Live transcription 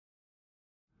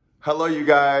Hello you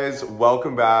guys,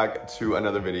 welcome back to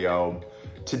another video.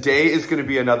 Today is gonna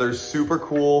be another super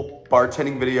cool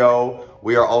bartending video.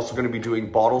 We are also gonna be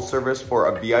doing bottle service for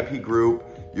a VIP group.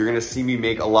 You're gonna see me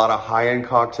make a lot of high-end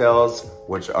cocktails,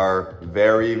 which are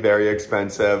very, very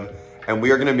expensive. And we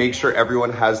are gonna make sure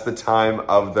everyone has the time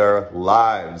of their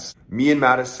lives. Me and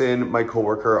Maddison, my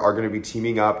coworker, are gonna be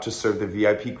teaming up to serve the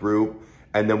VIP group.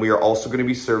 And then we are also gonna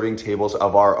be serving tables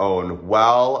of our own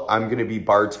while I'm gonna be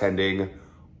bartending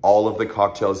all of the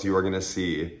cocktails you are gonna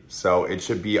see. So it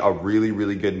should be a really,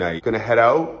 really good night. Gonna head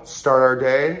out, start our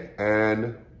day,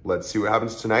 and let's see what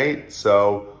happens tonight.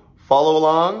 So follow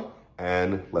along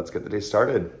and let's get the day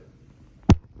started.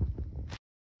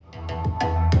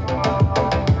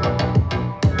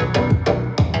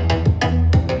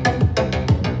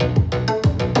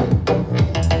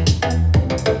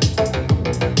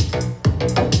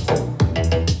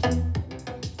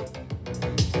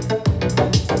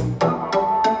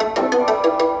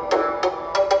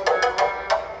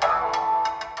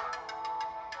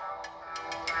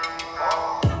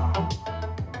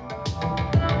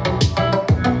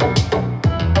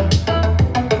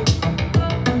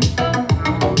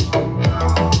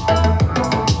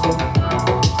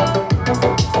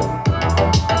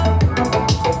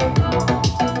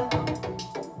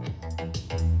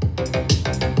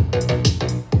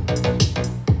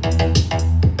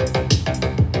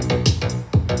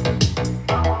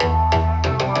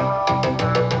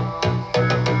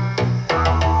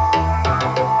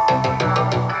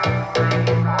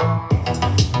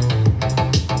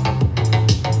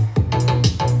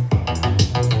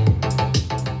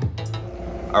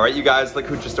 All right, you guys, look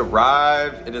who just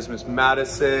arrived. It is Miss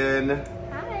Maddison.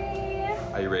 Hi.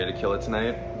 Are you ready to kill it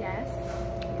tonight? Yes.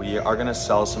 We are gonna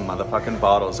sell some motherfucking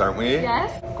bottles, aren't we?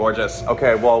 Yes. Gorgeous.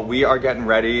 Okay, well, we are getting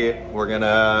ready. We're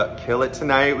gonna kill it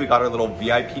tonight. We got our little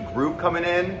VIP group coming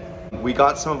in. We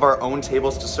got some of our own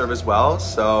tables to serve as well,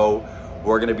 so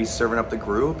we're gonna be serving up the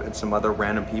group and some other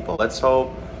random people. Let's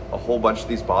hope a whole bunch of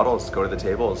these bottles go to the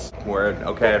tables. Word.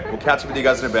 Okay, we'll catch up with you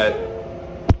guys in a bit.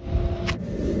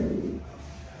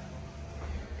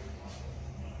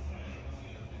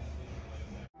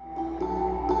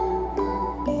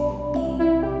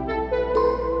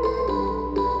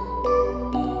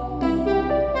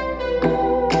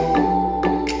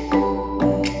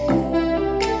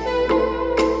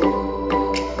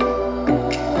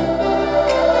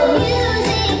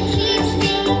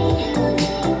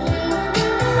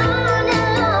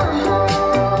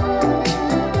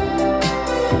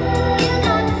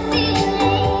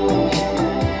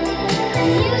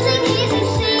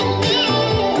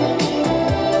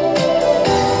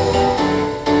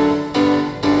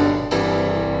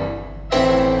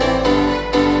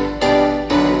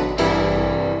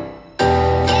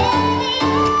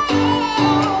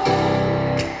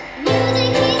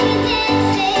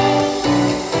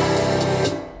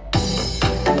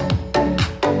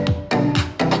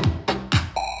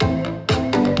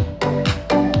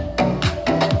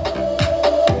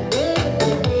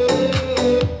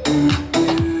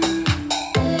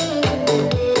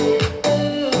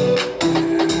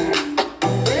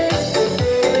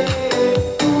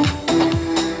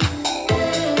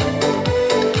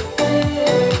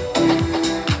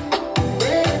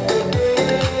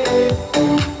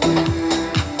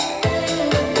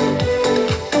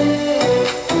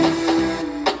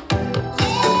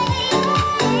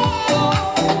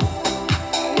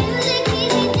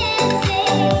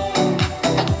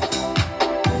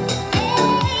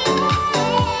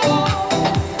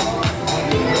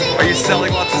 Are you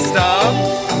selling lots of stuff?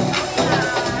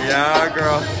 Yeah,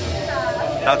 girl.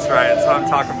 That's right, that's what I'm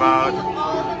talking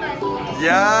about.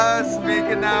 Yes,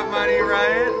 making that money,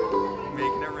 right?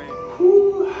 Making it rain.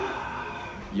 Whew.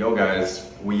 Yo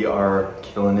guys, we are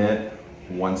killing it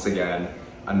once again.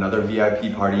 Another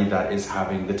VIP party that is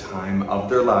having the time of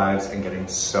their lives and getting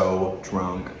so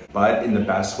drunk, but in the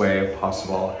best way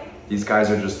possible. These guys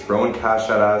are just throwing cash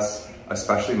at us,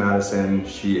 especially Maddison.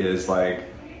 She is like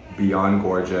beyond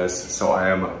gorgeous, so I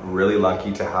am really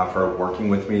lucky to have her working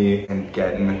with me and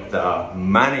getting the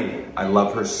money. I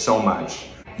love her so much.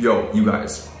 Yo, you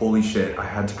guys, holy shit, I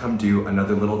had to come do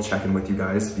another little check-in with you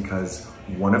guys because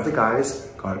one of the guys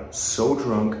got so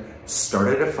drunk,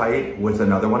 started a fight with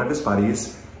another one of his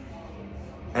buddies,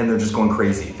 and they're just going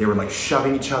crazy. They were like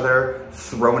shoving each other,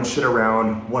 throwing shit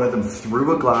around. One of them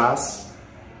threw a glass.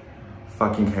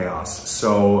 Fucking chaos.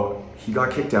 So he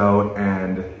got kicked out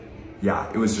and yeah,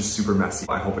 it was just super messy.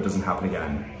 I hope it doesn't happen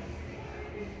again.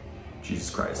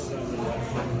 Jesus Christ.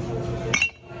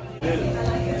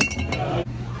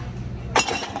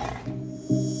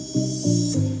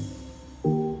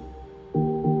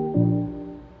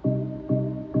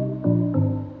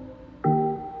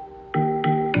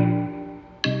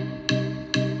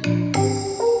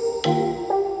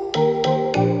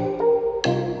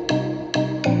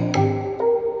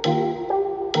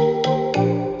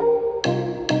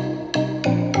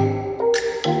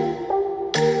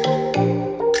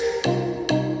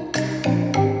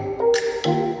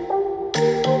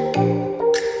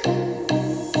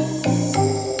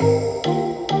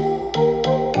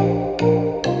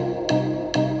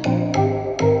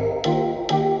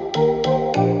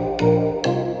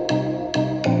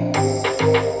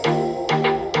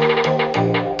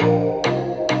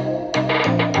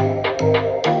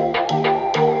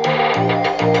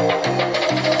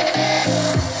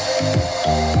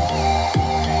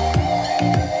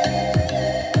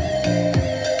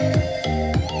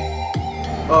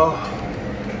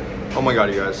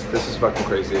 God, you guys, this is fucking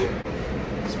crazy.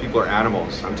 These people are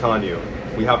animals, I'm telling you.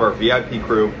 We have our VIP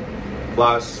crew,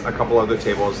 plus a couple other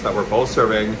tables that we're both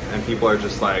serving, and people are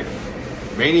just like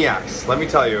maniacs. Let me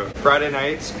tell you, Friday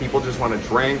nights, people just want to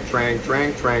drink,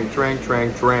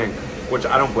 which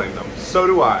I don't blame them. So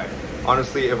do I.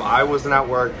 Honestly, if I wasn't at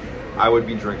work, I would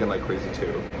be drinking like crazy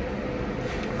too.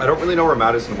 I don't really know where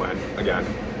Maddison went again.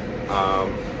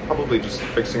 Probably just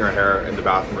fixing her hair in the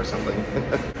bathroom or something.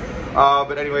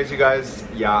 But anyways, you guys,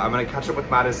 yeah, I'm gonna catch up with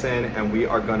Maddison and we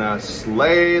are gonna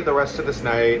slay the rest of this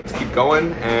night. Let's keep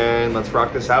going and let's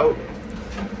rock this out.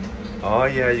 Oh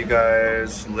yeah, you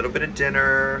guys, a little bit of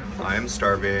dinner. I am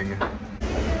starving.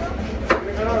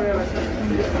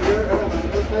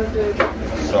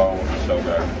 So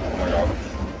good. Oh my God.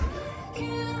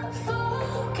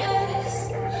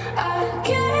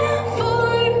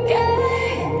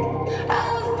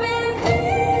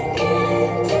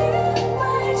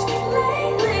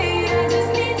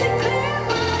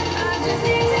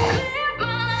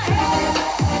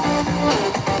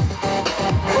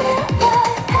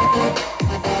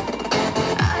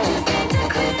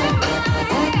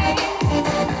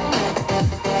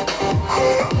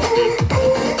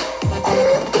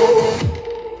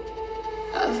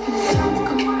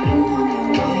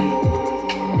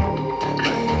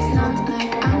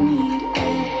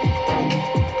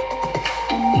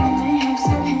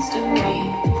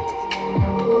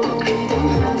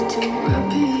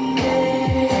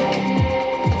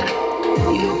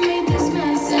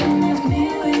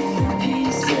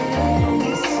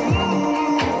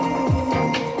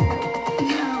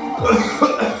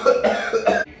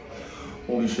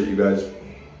 Holy shit, you guys.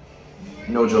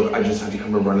 No joke, I just had to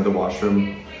come and run to the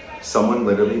washroom. Someone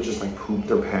literally just like pooped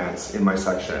their pants in my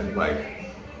section.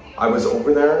 Like, I was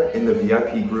over there in the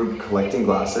VIP group collecting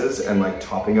glasses and like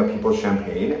topping up people's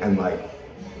champagne, and like,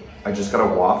 I just got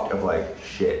a waft of like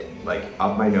shit, like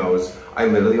up my nose. I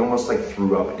literally almost like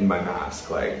threw up in my mask.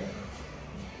 Like,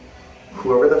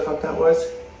 whoever the fuck that was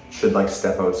should like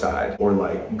step outside or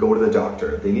like go to the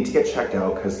doctor. They need to get checked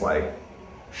out because like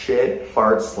shit,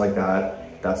 farts like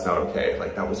that, that's not okay.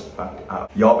 Like, that was fucked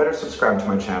up. Y'all better subscribe to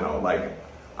my channel. Like,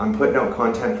 I'm putting out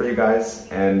content for you guys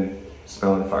and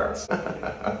smelling farts.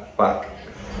 Fuck.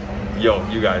 Yo,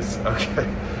 you guys, okay.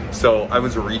 So I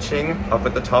was reaching up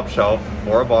at the top shelf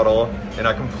for a bottle and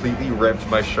I completely ripped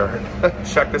my shirt.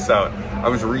 Check this out. I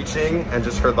was reaching and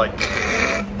just heard like,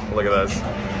 look at this.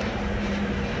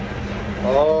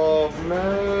 Oh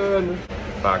man.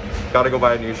 Fuck, gotta go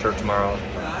buy a new shirt tomorrow.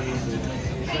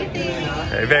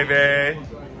 Hey baby,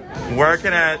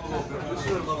 working it.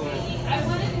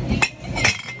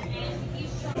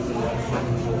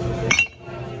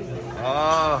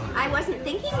 Oh. I wasn't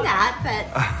thinking that,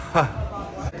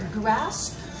 but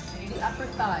grasp the upper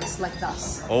thighs like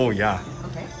thus. Oh yeah.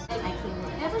 Okay. I can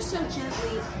ever so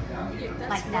gently,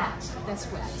 like that.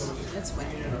 That's wet. That's wet.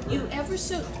 You ever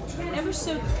so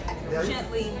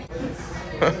gently.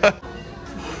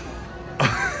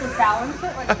 Balance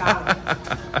it like that.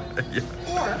 Yeah.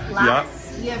 or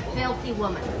Gladys, you filthy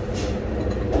woman.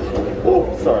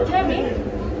 Oh, sorry. Jimmy.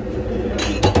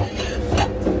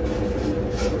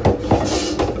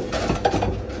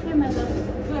 Here, my love.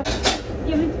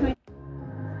 Give it to me.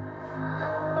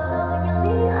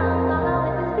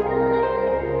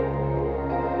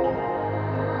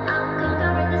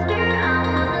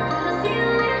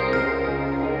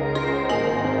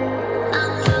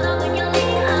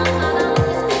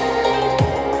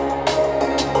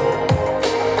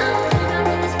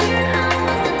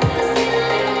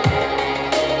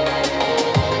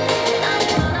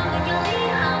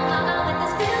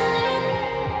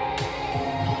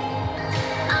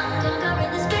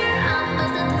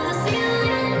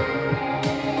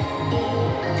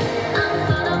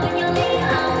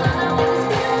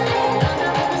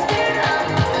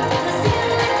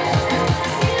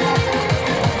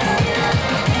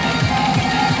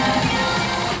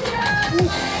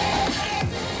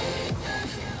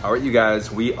 All right, you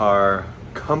guys, we are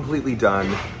completely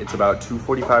done. It's about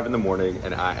 2:45 in the morning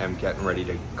and I am getting ready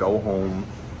to go home.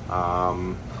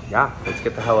 Yeah, let's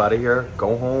get the hell out of here,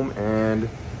 go home and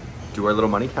do our little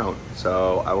money count.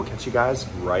 So I will catch you guys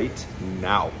right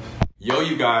now. Yo,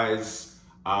 you guys,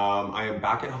 I am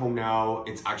back at home now.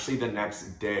 It's actually the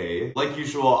next day. Like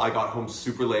usual, I got home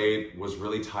super late, was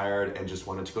really tired and just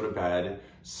wanted to go to bed.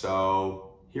 So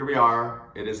here we are.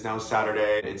 It is now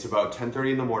Saturday. It's about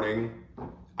 10:30 in the morning.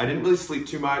 I didn't really sleep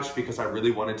too much because I really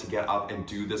wanted to get up and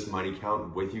do this money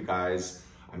count with you guys.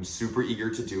 I'm super eager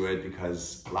to do it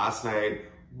because last night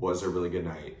was a really good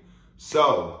night.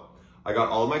 So I got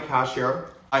all of my cash here.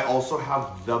 I also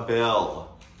have the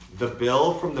bill. The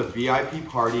bill from the VIP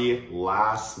party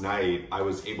last night, I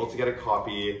was able to get a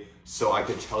copy so I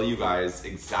could tell you guys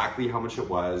exactly how much it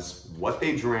was, what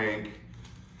they drank,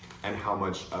 and how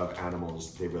much of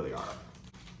animals they really are.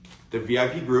 The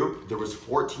VIP group, there was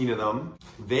 14 of them.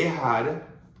 They had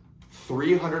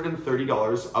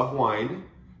 $330 of wine.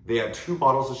 They had 2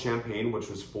 bottles of champagne, which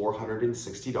was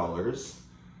 $460.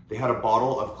 They had a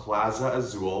bottle of Claza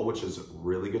Azul, which is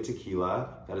really good tequila.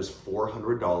 That is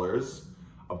 $400.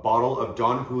 A bottle of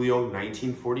Don Julio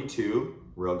 1942,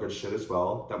 real good shit as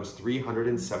well. That was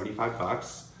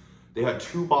 $375. They had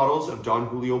 2 bottles of Don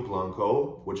Julio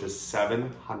Blanco, which is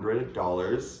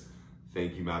 $700.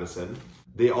 Thank you, Maddison.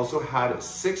 They also had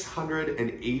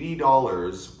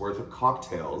 $680 worth of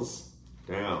cocktails,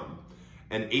 damn,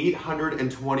 and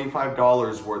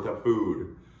 $825 worth of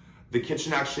food. The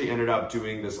kitchen actually ended up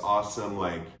doing this awesome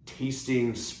like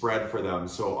tasting spread for them.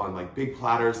 So on like big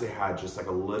platters, they had just like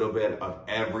a little bit of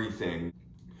everything.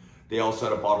 They also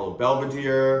had a bottle of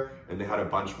Belvedere and they had a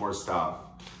bunch more stuff.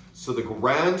 So the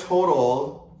grand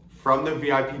total from the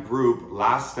VIP group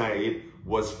last night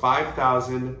was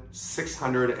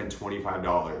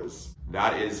 $5,625.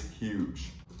 That is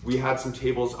huge. We had some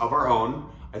tables of our own.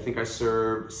 I think I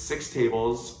served 6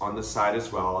 tables on the side as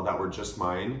well that were just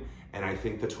mine. And I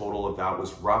think the total of that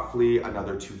was roughly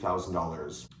another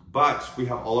 $2,000. But we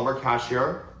have all of our cash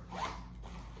here.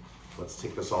 Let's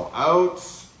take this all out.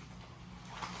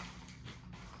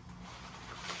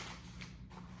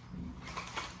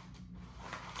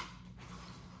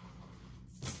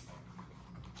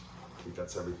 I think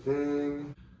that's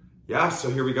everything. Yeah, so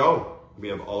here we go. We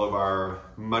have all of our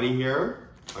money here.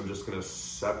 I'm just gonna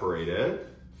separate it.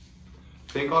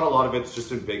 Thank God a lot of it's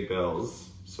just in big bills,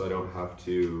 so I don't have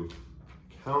to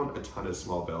count a ton of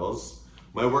small bills.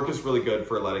 My work is really good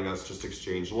for letting us just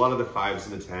exchange a lot of the 5s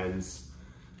and the 10s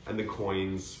and the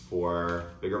coins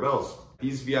for bigger bills.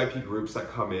 These VIP groups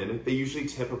that come in, they usually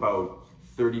tip about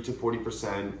 30 to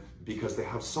 40% because they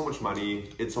have so much money.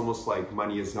 It's almost like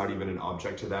money is not even an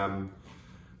object to them.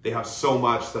 They have so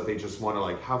much that they just want to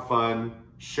like have fun,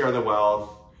 share the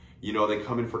wealth. You know, they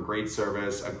come in for great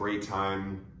service, a great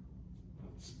time,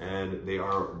 and they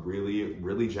are really,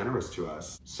 really generous to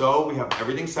us. So we have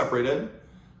everything separated.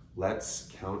 Let's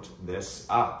count this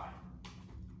up.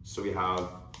 So we have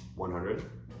 100,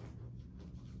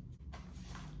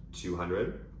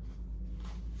 200,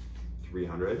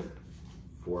 300,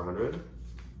 400,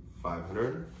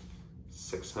 500,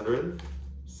 600,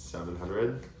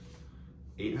 700,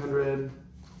 800,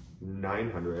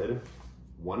 900,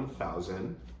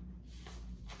 1,000,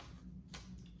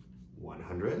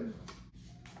 100,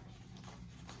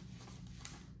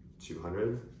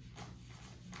 200,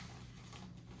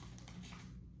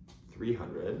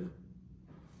 300,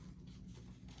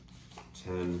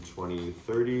 10, 20,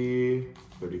 30,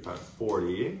 35,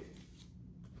 40,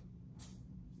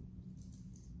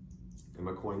 and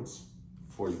my coins,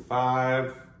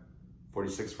 45,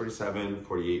 46, 47,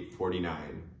 48,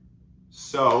 49.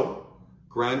 So,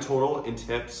 grand total in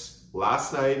tips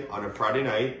last night on a Friday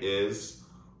night is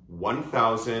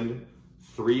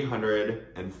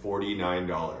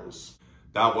 $1,349.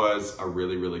 That was a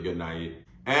really, really good night.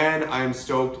 And I'm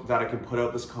stoked that I can put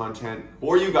out this content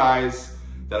for you guys,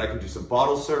 that I can do some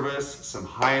bottle service, some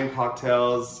high-end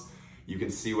cocktails. You can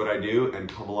see what I do and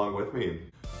come along with me.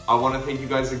 I want to thank you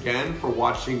guys again for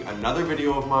watching another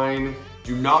video of mine.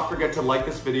 Do not forget to like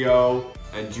this video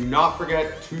and do not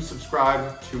forget to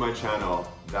subscribe to my channel.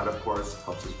 That of course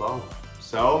helps as well.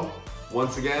 So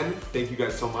once again, thank you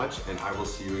guys so much and I will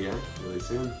see you again really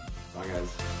soon. Bye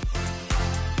guys.